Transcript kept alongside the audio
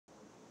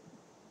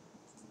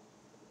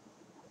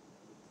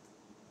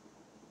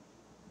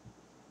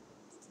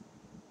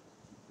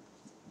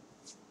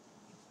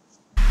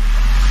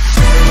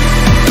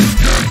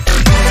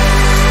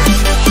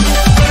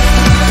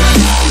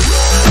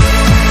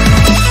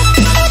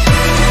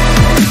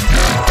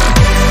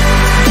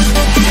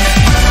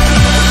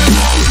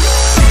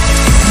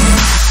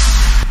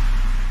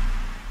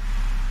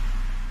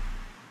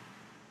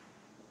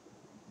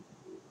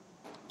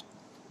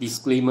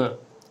Disclaimer.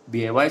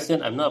 Be advised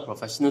that I'm not a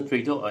professional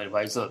trader or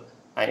advisor.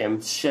 I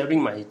am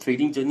sharing my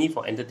trading journey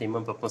for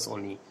entertainment purpose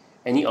only.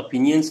 Any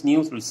opinions,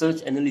 news,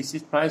 research,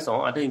 analysis, price,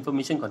 or other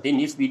information contained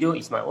in this video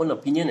is my own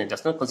opinion and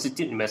does not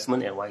constitute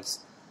investment advice.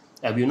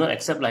 I will not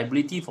accept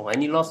liability for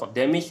any loss or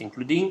damage,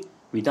 including,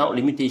 without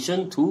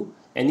limitation to,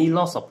 any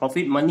loss of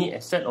profit, money,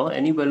 asset, or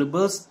any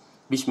valuables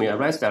which may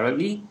arise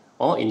directly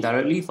or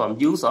indirectly from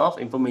use of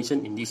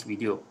information in this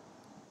video.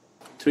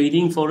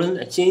 Trading foreign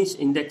exchange,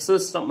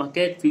 indexes, stock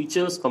market,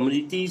 futures,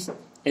 commodities,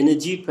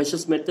 energy,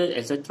 precious metal,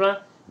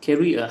 etc.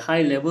 carry a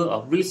high level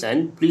of risk,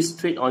 and please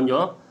trade on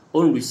your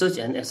own research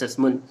and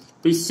assessment.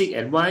 Please seek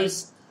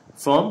advice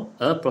from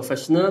a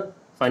professional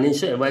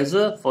financial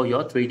advisor for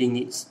your trading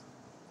needs.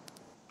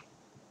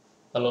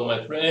 Hello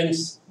my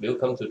friends,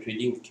 welcome to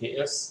Trading with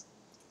KS.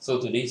 So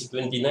today is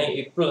 29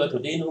 April,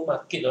 today no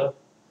market,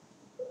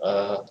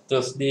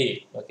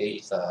 Thursday, okay,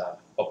 it's a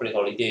public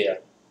holiday.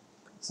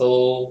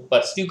 So,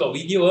 but still got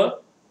video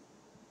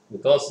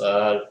because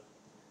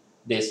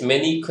there's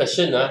many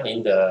questions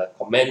in the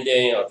comment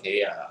there,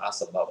 okay,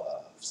 ask about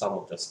some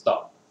of the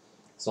stock.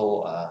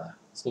 So,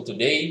 so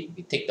today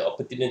we take the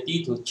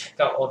opportunity to check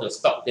out all the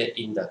stock that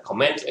in the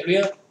comment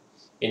area,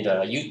 in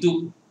the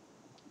YouTube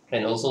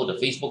and also the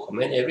Facebook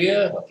comment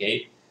area,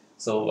 okay.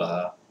 So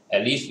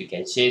at least we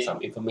can share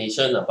some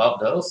information about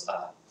those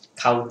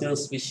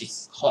counters which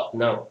is hot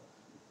now.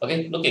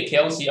 Okay, look at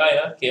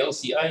KLCI,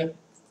 KLCI.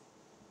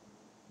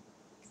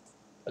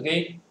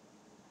 Okay,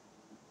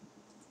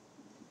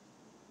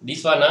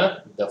 this one,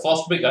 the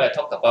false break I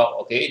talked about,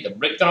 okay, the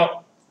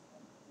breakout,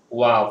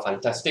 wow,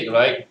 fantastic,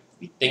 right?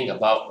 We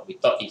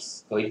thought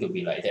it's going to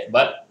be like that,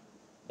 but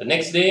the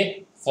next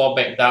day, fall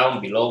back down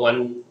below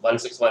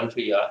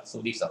 1613,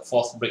 so this is a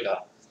false break.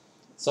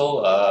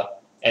 So,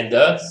 and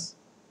the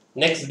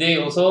next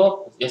day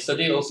also,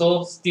 yesterday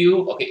also,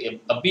 still,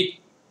 okay, a bit,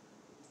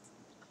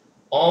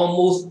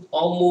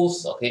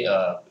 almost, okay,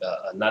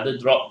 another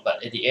drop,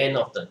 but at the end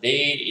of the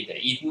day, in the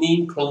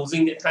evening,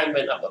 closing, the time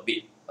went up a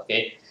bit,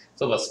 okay.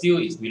 So, but still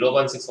it's below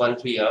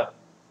 1613,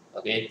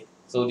 okay.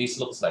 So this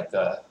looks like,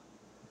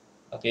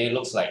 okay,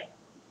 looks like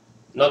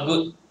not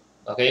good,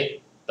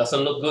 okay.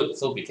 Doesn't look good,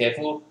 so be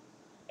careful.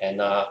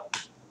 And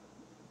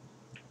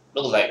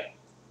looks like,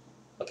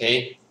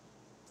 okay,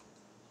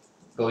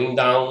 going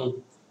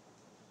down,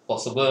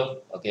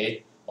 possible,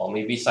 okay, or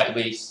maybe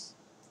sideways,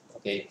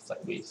 okay,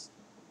 sideways.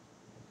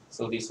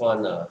 So this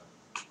one,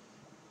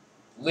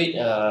 wait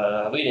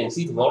and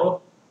see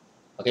tomorrow,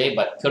 okay.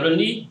 But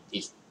currently,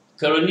 it's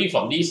from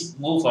this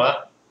move,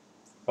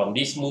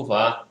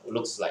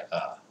 looks like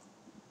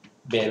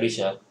bearish,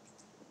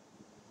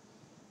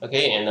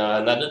 okay. And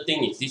another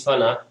thing is this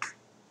one,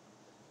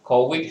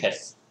 Covid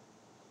has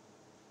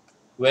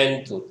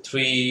went to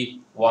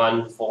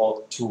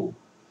 3142,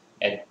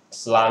 and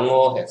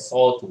Selangor has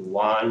sold to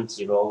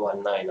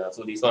 1019.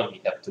 So this one we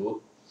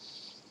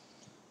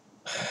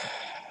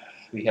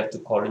have to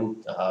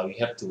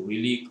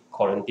really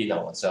quarantine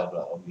ourselves.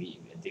 I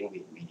think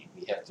we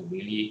have to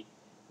really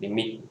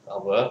limit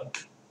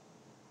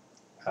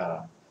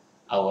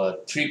our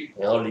trip,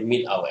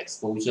 limit our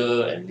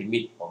exposure and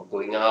limit on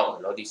going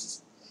out.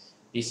 This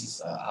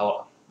is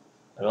our,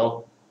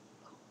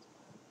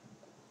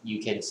 you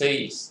can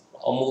say it's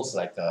almost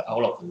like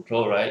out of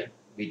control, right?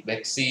 With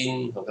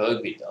vaccine, okay,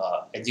 with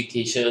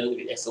education,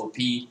 with SOP,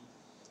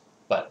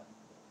 but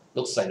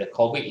looks like the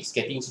COVID is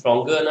getting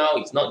stronger now.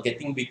 It's not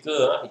getting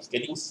bigger. It's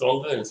getting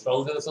stronger and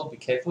stronger. So be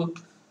careful.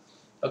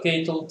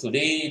 Okay, so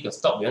today the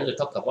stock we want to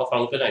talk about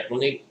FRONTKEN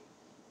Iconic,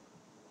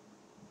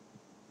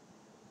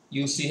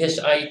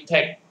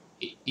 UCHITECK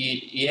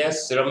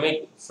ES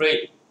Ceramic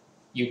Freight,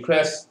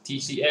 UCREST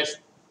TCS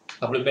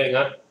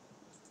PBBANK.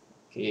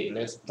 Okay,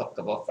 let's talk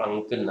about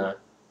FRONTKEN.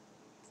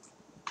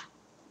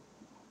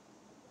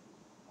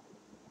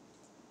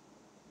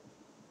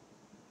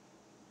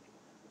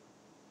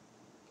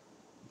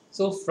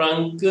 So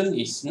FRONTKEN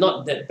is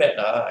not that bad.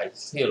 I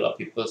hear a lot of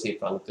people say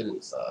FRONTKEN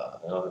is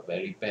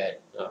very bad.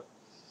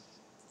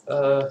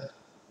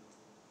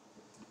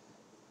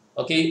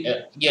 Okay,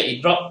 yeah,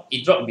 it dropped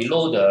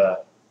below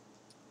the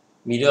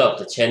middle of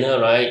the channel,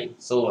 right?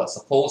 So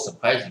suppose the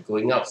price is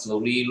going up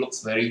slowly,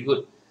 looks very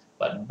good,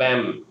 but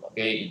bam,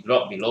 okay, it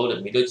dropped below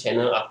the middle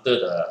channel after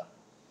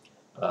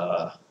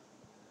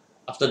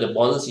the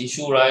bonus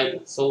issue,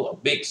 right? So a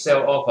big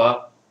sell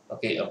off,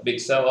 okay, a big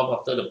sell off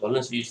after the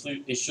bonus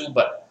issue,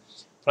 but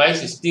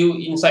price is still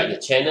inside the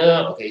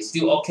channel, okay,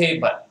 still okay,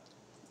 but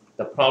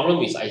the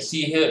problem is I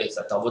see here is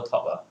a double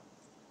top,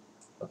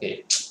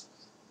 okay,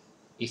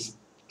 it's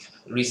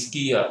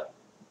risky,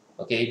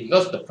 okay,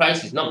 because the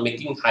price is not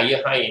making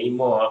higher high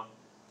anymore,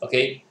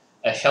 okay.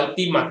 A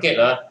healthy market,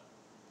 right,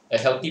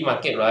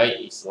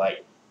 is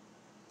like,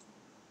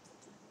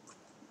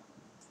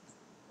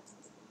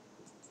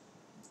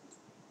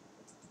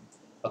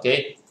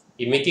 okay,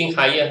 it making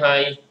higher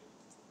high,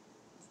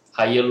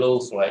 higher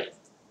lows, right?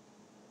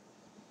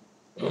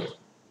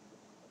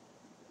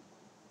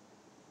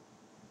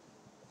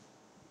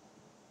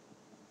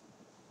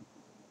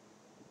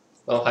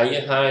 Well,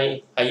 higher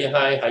high, higher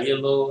high, higher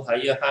low,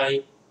 higher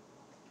high.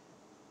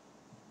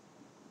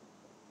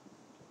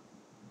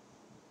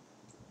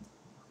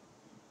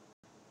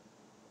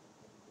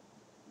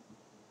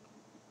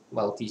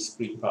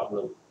 multi-screen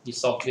problem. This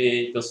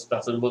software just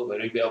doesn't work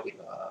very well with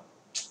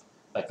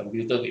a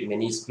computer with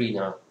many screens.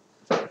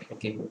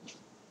 Okay,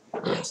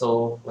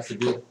 so what to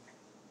do?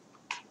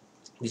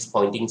 This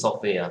pointing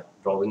software,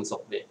 drawing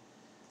software.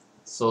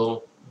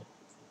 So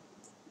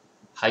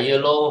higher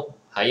low,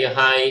 higher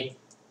high,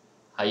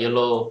 higher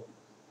low,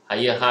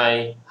 higher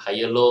high,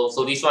 higher low.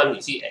 So this one,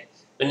 you see,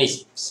 when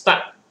it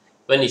start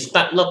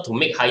not to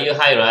make higher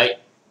high, right?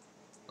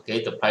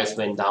 Okay, the price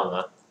went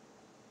down.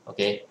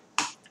 Okay,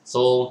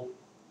 so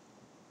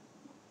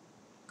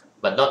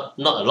but not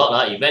a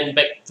lot. It went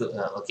back to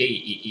okay.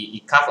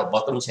 It carved a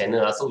bottom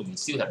channel. So we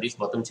still have this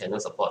bottom channel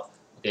support.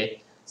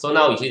 Okay, so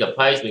now you see the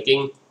price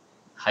making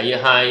higher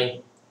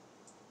high,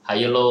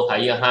 higher low,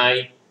 higher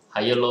high,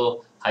 higher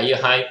low, higher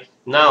high.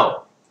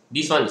 Now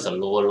this one is a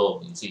lower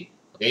low. You see,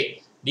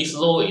 okay, this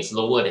low is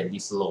lower than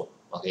this low.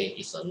 Okay,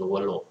 it's a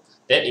lower low.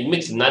 Then it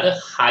makes another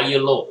higher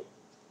low.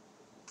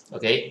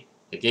 Okay,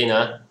 again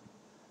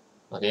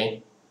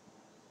okay,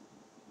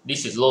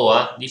 this is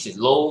low this is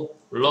low,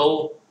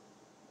 low.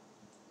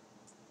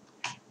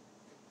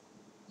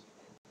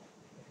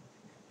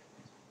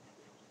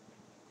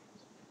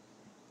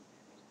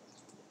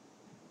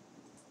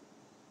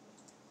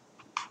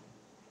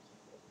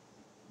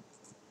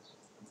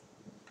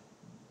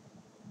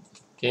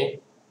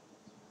 Okay,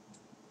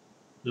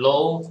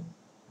 low,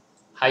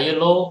 higher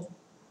low,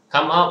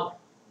 come up,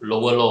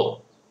 lower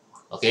low.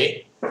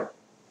 Okay,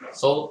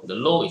 so the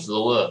low is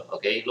lower.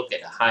 Okay, look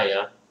at the high.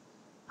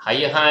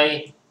 Higher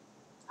high,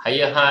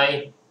 higher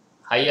high,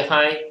 higher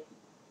high,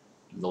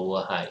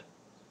 lower high.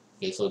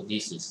 Okay, so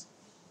this is,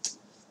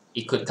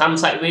 it could come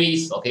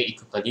sideways. Okay, it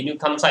could continue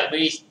come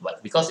sideways,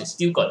 but because it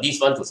still got this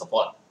one to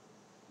support.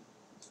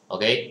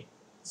 Okay,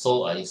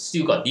 so I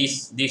still got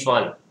this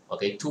one.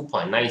 Okay,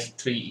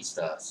 2.93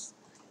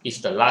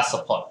 is the last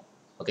support.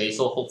 Okay,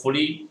 so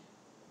hopefully,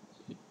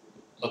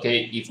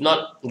 okay, if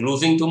not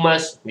losing too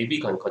much, maybe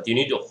can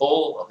continue to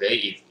hold.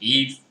 Okay,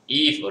 if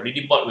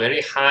already bought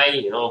very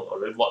high,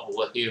 already bought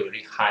over here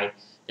very high,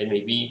 then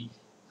maybe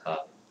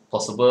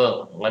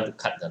possible want to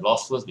cut the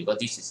loss first, because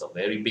this is a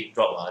very big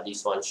drop.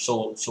 This one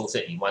shows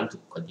that you want to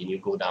continue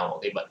go down.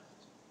 Okay,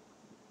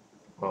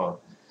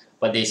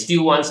 but they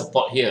still want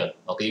support here.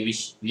 Okay,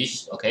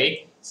 which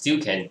okay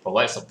still can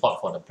provide support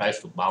for the price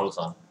to bounce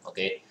on.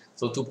 Okay,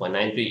 so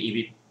 2.93. If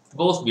it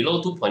goes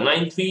below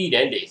 2.93,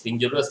 then it's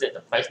dangerous that the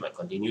price might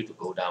continue to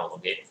go down.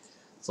 Okay,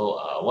 so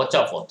watch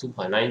out for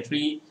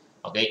 2.93.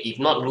 Okay, if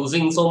not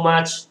losing so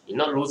much, if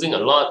not losing a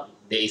lot,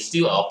 there is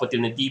still an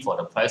opportunity for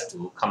the price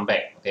to come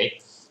back. Okay,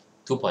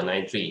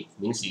 2.93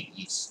 means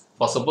it's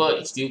possible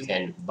it still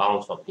can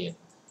bounce from here.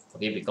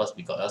 Okay, because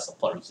we got a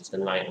support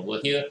resistance line over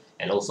here,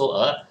 and also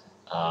a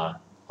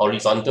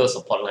horizontal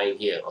support line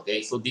here.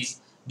 Okay, so this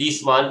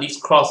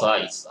cross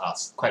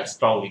is quite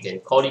strong. We can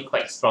call it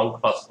quite strong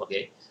cross.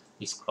 Okay,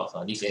 this cross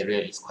this area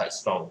is quite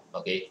strong.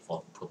 Okay,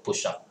 for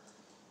push up.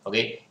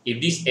 Okay, if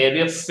this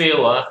area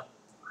fail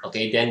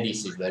okay, then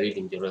this is very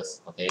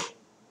dangerous. Okay,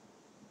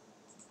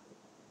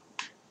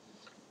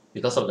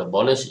 because of the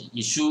bonus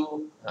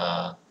issue,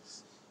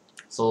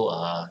 so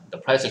the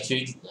price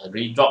actually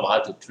really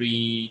dropped to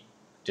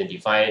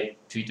 325,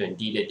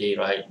 320 that day,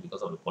 right?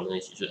 Because of the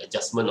bonus issue,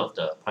 adjustment of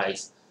the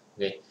price.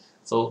 Okay,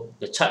 so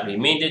the chart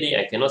remained that day.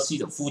 I cannot see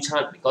the full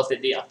chart because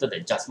that day after the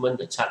adjustment,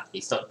 the chart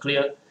is not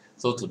clear.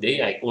 So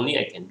today I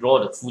can draw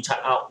the full chart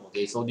out.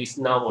 Okay, so this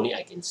now only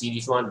I can see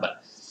this one,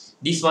 but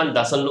this one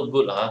doesn't look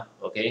good.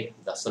 Okay,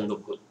 doesn't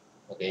look good.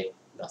 Okay,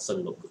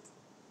 doesn't look good.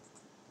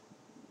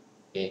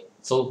 Okay,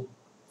 so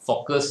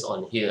focus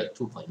on here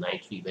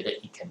 2.93, whether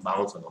it can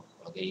bounce or not.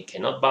 Okay, it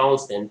cannot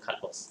bounce, then cut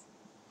loss.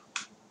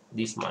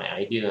 This is my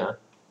idea.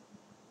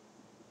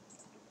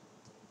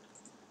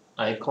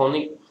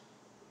 Iconic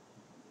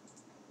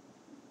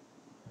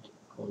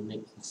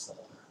is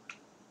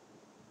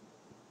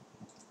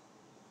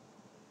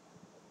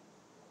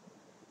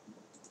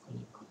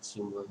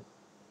consumer.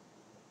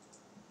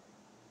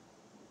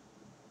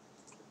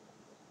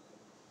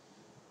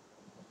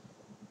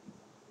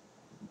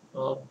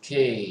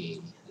 Okay,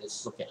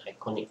 let's look at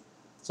Iconic.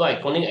 So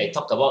Iconic, I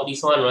talked about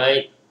this one,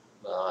 right?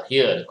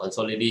 Here, the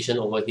consolidation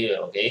over here.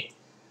 Okay,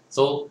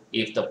 so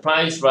if the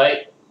price,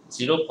 right,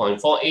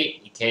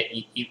 0.48,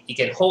 it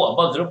can hold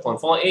above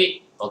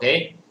 0.48.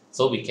 Okay,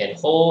 so we can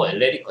hold and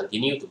let it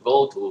continue to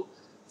go to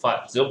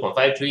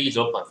 0.53,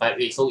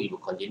 0.58. So it will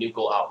continue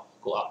go up.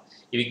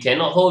 If it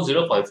cannot hold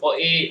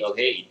 0.48,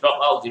 okay, it drop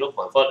out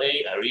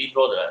 0.48. I already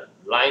draw the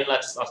line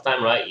last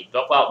time, right? It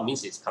drop out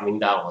means it's coming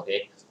down.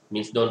 Okay,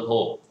 means don't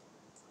hold.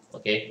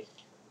 Okay,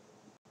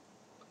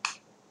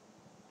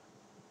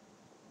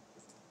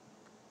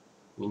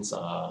 means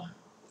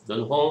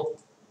don't hold.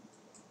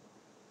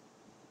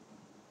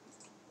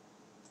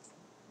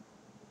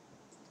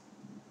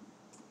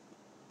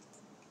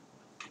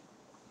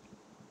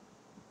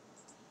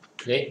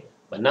 Okay,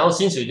 but now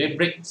since we did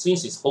break,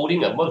 since it's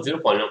holding above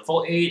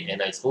 0.48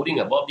 and it's holding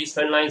above this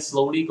trend line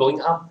slowly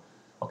going up,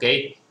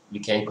 okay, we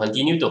can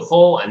continue to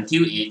hold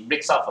until it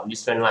breaks out from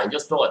this trend line.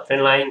 Just draw a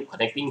trend line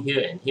connecting here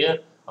and here.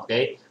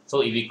 Okay,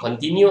 so if we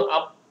continue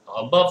up,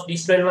 above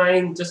this trend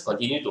line, just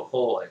continue to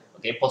hold.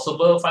 Okay,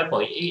 possible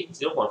 5.8,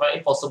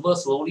 0.58, possible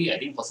slowly, I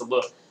think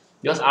possible.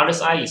 Because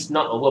RSI is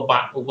not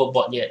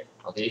overbought yet.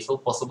 Okay, so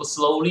possible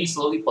slowly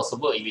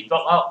possible. If it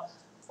drop out,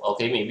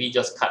 okay, maybe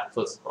just cut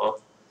first.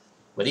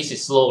 But this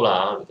is slow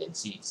lah. You can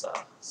see it's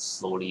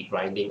slowly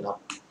grinding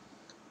up.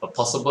 But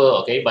possible,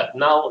 okay. But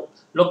now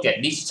look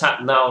at this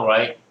chart now,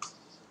 right?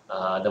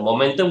 The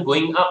momentum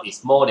going up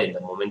is more than the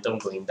momentum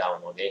going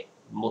down. Okay,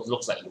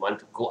 looks like you want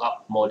to go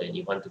up more than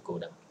you want to go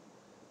down.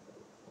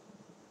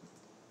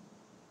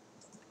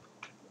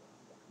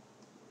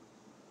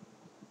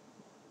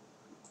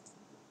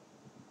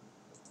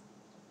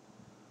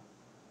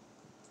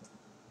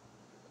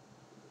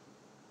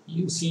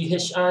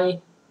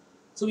 UCHI.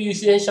 So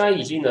UCHI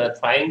is in a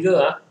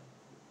triangle.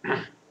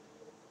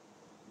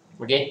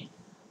 Okay.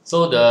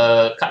 So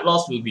the cut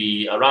loss will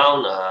be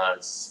around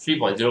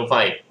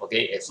 3.05.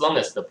 Okay. As long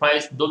as the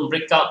price don't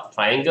break out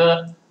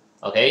triangle,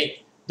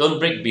 okay, don't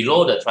break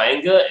below the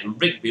triangle and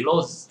break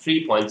below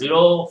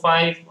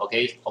 3.05.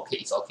 Okay. Okay,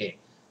 it's okay.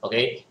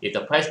 Okay. If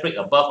the price break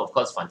above, of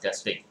course,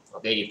 fantastic.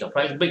 Okay. If the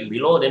price break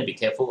below, then be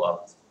careful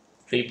of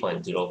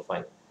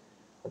 3.05.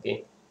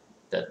 Okay.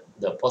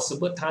 The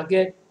possible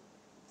target.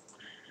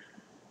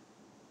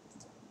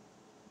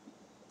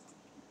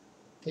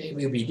 Okay,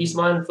 will be this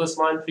one, first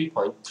one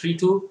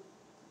 3.32.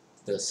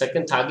 The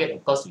second target,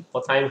 of course, with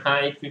all-time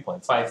high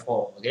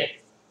 3.54.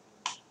 Okay.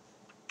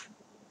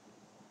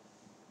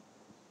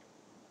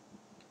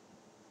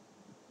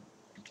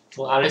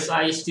 So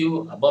RSI is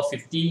still above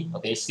 50.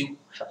 Okay,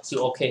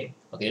 still okay.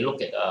 Okay,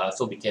 look at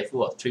so be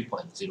careful of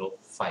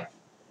 3.05.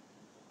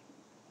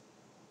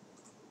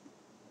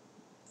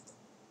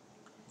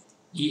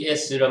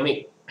 ES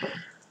Ceramic.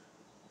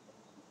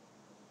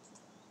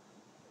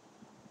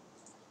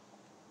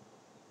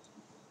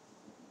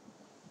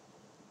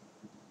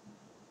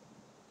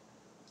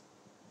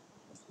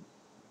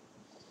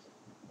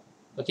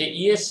 Okay,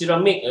 ES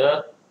Ceramic,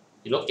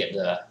 you look at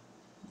the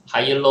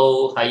higher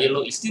low,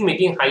 it's still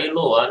making higher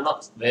low,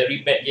 not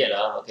very bad yet,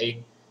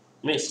 okay.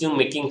 It's still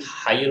making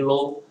higher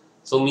low,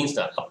 so means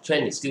the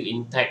uptrend is still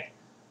intact.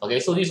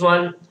 Okay, so this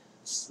one,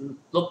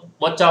 look,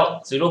 watch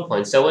out,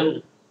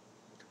 0.7,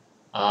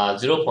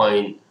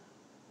 0.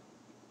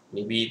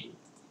 Maybe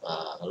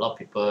a lot of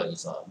people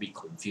is a bit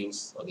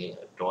confused. Okay,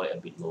 I draw it a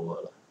bit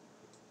lower.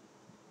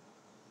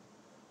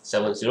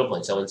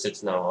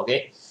 0.76 now,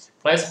 okay.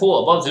 Price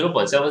hold above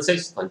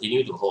 0.76,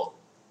 continue to hold.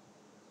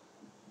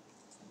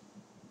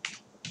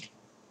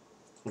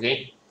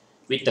 Okay,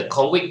 with the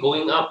COVID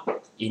going up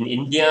in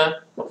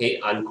India, okay,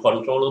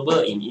 uncontrollable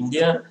in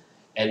India,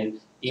 and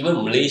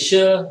even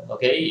Malaysia,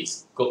 okay,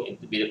 it's with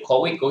the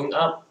COVID going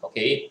up,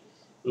 okay,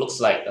 looks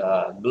like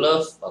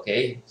glove,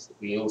 okay,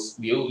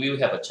 we'll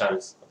have a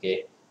chance,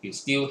 okay, we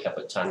still have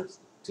a chance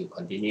to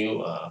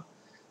continue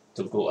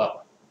to go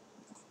up.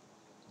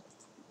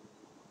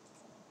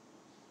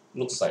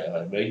 Looks like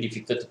very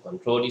difficult to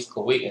control this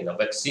COVID, and the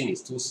vaccine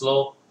is too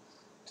slow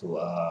to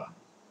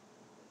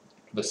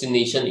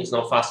vaccination is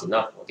not fast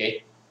enough.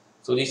 Okay,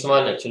 so this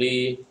one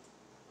actually,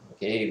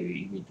 okay,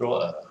 we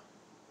draw a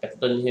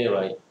pattern here,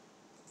 right?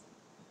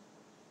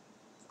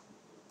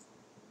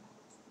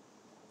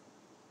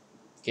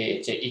 Okay,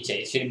 it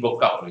actually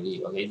broke out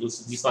already. Okay,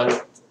 this one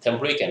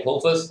temporary can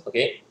hold first.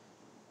 Okay,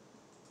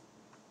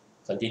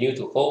 continue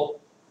to hold.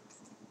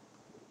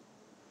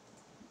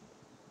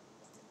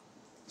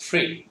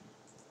 Freight.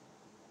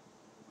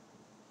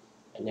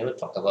 I never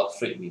talked about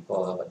freight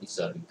before, but this is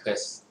a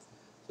request.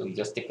 So we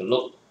just take a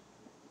look.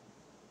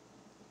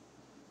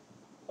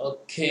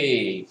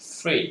 Okay,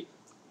 freight.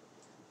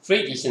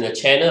 Freight is in a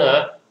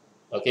channel.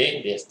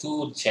 Okay, there's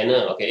two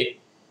channel. Okay,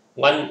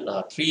 one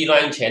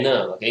 3-line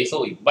channel. Okay,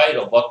 so if buy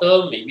the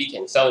bottom, maybe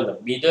can sell in the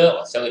middle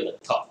or sell in the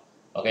top.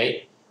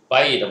 Okay,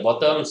 buy at the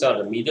bottom, sell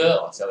in the middle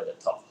or sell at the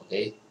top.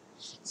 Okay,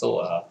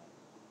 so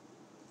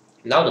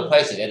now the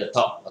price is at the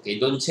top. Okay,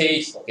 don't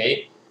chase.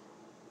 Okay,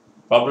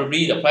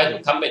 probably the price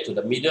will come back to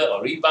the middle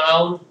or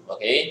rebound.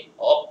 Okay,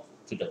 or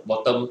to the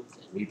bottom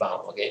and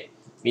rebound. Okay,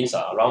 means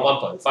around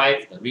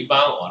 1.5 the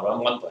rebound or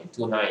around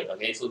 1.29.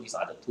 Okay, so these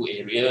are the two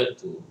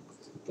areas to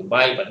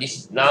buy, but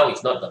this now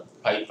is not the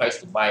price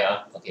to buy.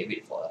 Okay,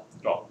 wait for a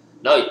drop.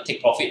 Now it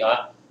take profit.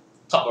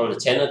 Top of the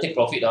channel take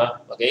profit.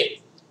 Okay,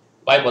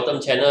 buy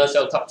bottom channel,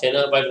 sell top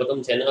channel, buy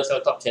bottom channel,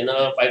 sell top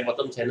channel, buy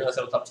bottom channel,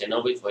 sell top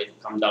channel, wait for it to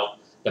come down.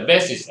 The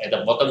best is at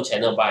the bottom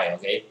channel buy.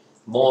 Okay,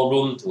 more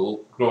room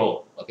to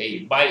grow. Okay,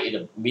 you buy in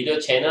the middle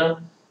channel,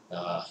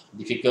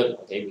 difficult.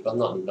 Okay, because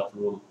not enough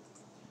room.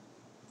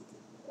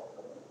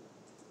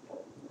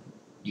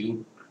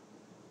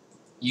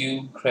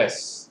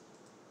 UCREST.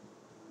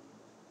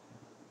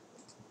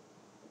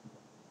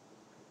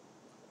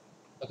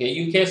 Okay,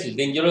 UCREST is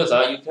dangerous.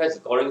 UCREST is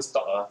calling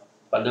stock.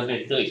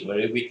 Fundamental is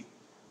very weak.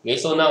 Okay,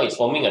 so now it's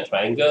forming a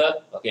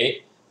triangle.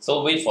 Okay,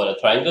 so wait for the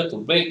triangle to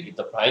break. If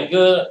the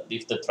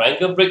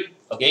triangle break,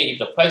 okay, if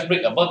the price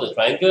break above the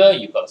triangle,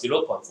 you got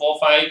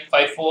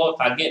 0.4554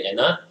 target and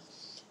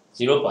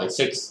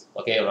 0.6.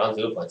 Okay, around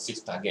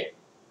 0.6 target.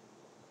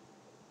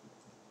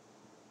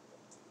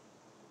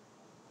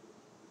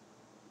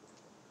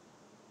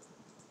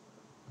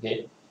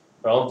 okay,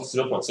 around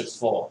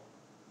 0.64.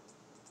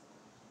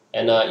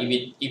 And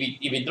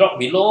if it drop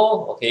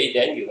below, okay,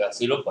 then you got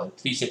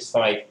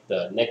 0.365,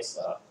 the next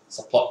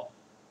support.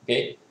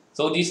 Okay,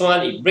 so this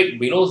one, it break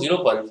below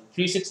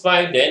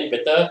 0.365, then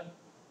better,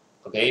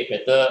 okay,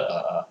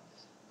 better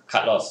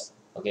cut loss.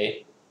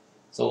 Okay,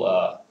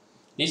 so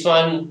this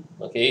one,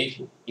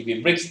 okay, if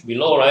it breaks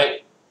below,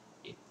 right,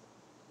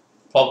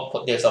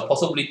 there's a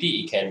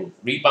possibility it can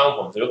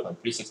rebound from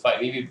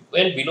 0.365. If it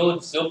went below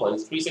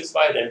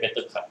 0.365, then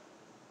better cut.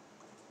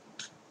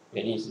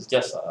 And this is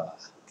just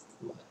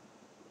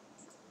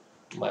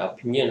my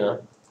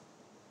opinion.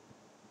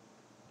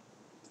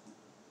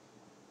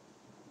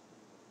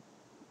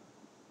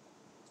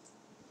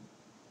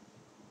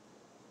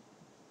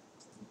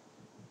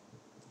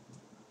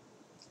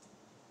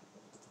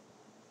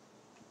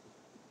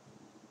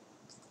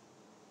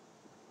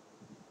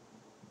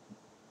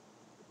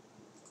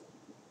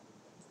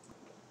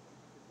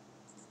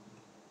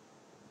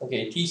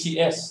 Okay,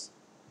 TCS.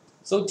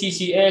 So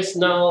TCS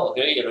now,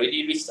 okay,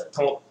 already reached the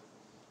top.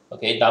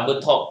 Okay, double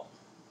top.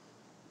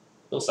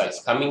 Looks like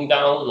it's coming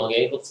down.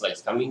 Okay, looks like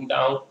it's coming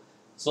down.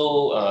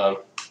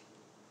 So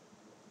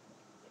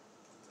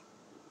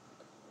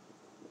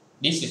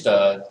this is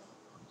the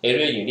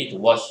area you need to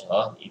watch.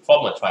 It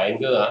form a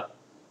triangle.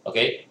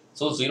 Okay,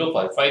 so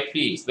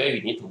 0.53 is where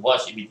we need to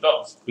watch. If it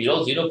drops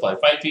below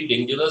 0.53,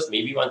 dangerous,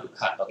 maybe want to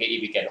cut. Okay,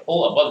 if we can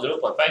hold above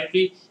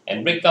 0.53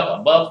 and break up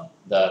above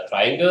the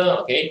triangle,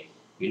 okay,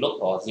 we look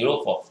for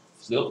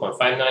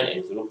 0.59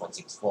 and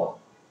 0.64.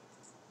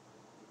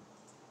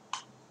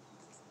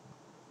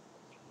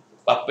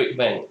 Public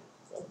bank.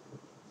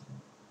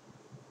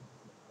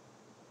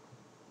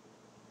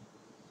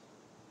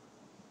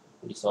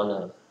 This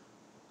one.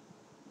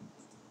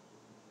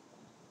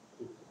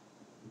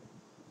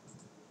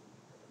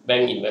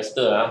 Bank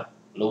investor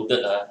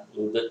loaded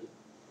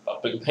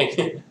public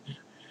bank.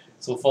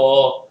 So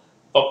for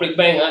public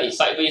bank it's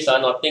sideways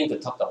nothing to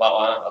talk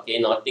about okay,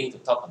 nothing to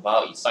talk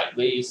about. It's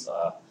sideways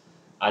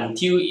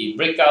until it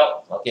break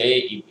out.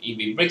 Okay, if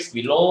it breaks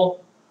below,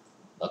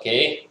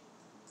 okay,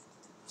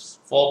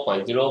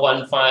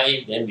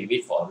 4.015, then we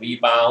wait for a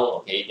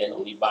rebound. Okay, then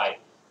only buy.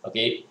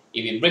 Okay,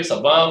 if it breaks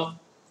above,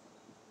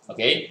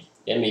 okay,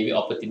 then maybe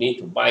opportunity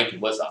to buy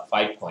towards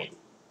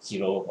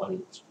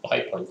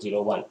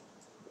 5.01.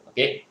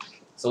 Okay,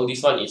 so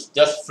this one is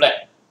just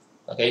flat.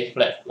 Okay,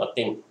 flat,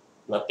 nothing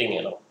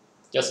at all.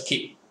 Just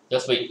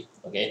wait.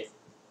 Okay.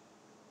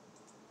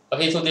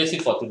 Okay, so that's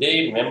it for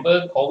today.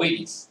 Remember,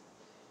 COVID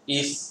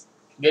is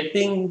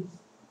getting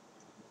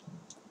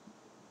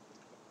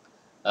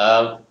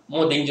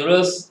more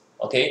dangerous.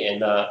 Okay, and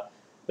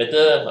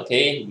better.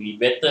 Okay, we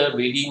better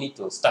really need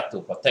to start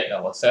to protect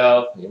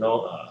ourselves.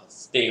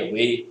 Stay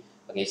away.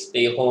 Okay,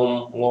 stay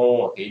home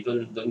more. Okay,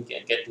 don't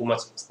get too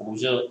much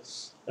exposure.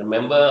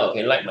 Remember,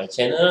 okay, like my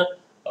channel.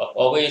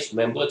 Always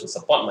remember to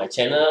support my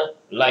channel,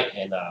 like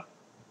and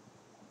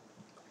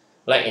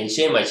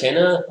share my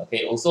channel.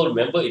 Okay, also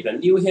remember, if you're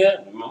new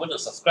here, remember to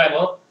subscribe,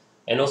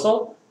 and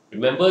also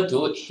remember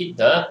to hit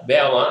the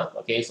bell,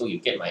 okay, so you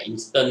get my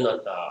instant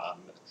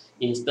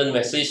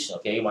message.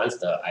 Okay,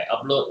 once I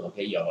upload,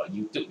 okay, your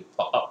YouTube will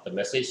pop up the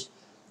message.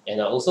 And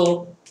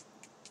also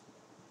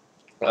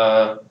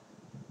I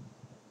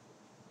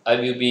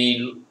will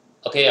be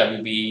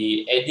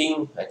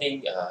adding, I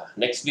think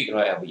next week,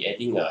 right, I'll be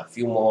adding a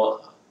few more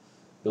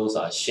those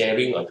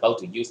sharing on how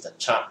to use the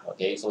chart.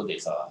 Okay, so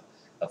there's a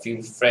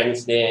few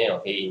friends there,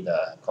 okay, in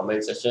the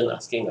comment section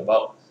asking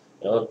about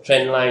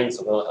trend lines.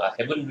 I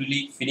haven't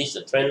really finished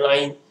the trend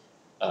line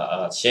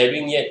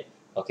sharing yet.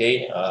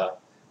 Okay,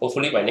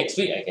 hopefully by next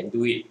week I can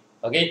do it.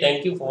 Okay,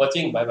 thank you for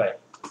watching. Bye bye.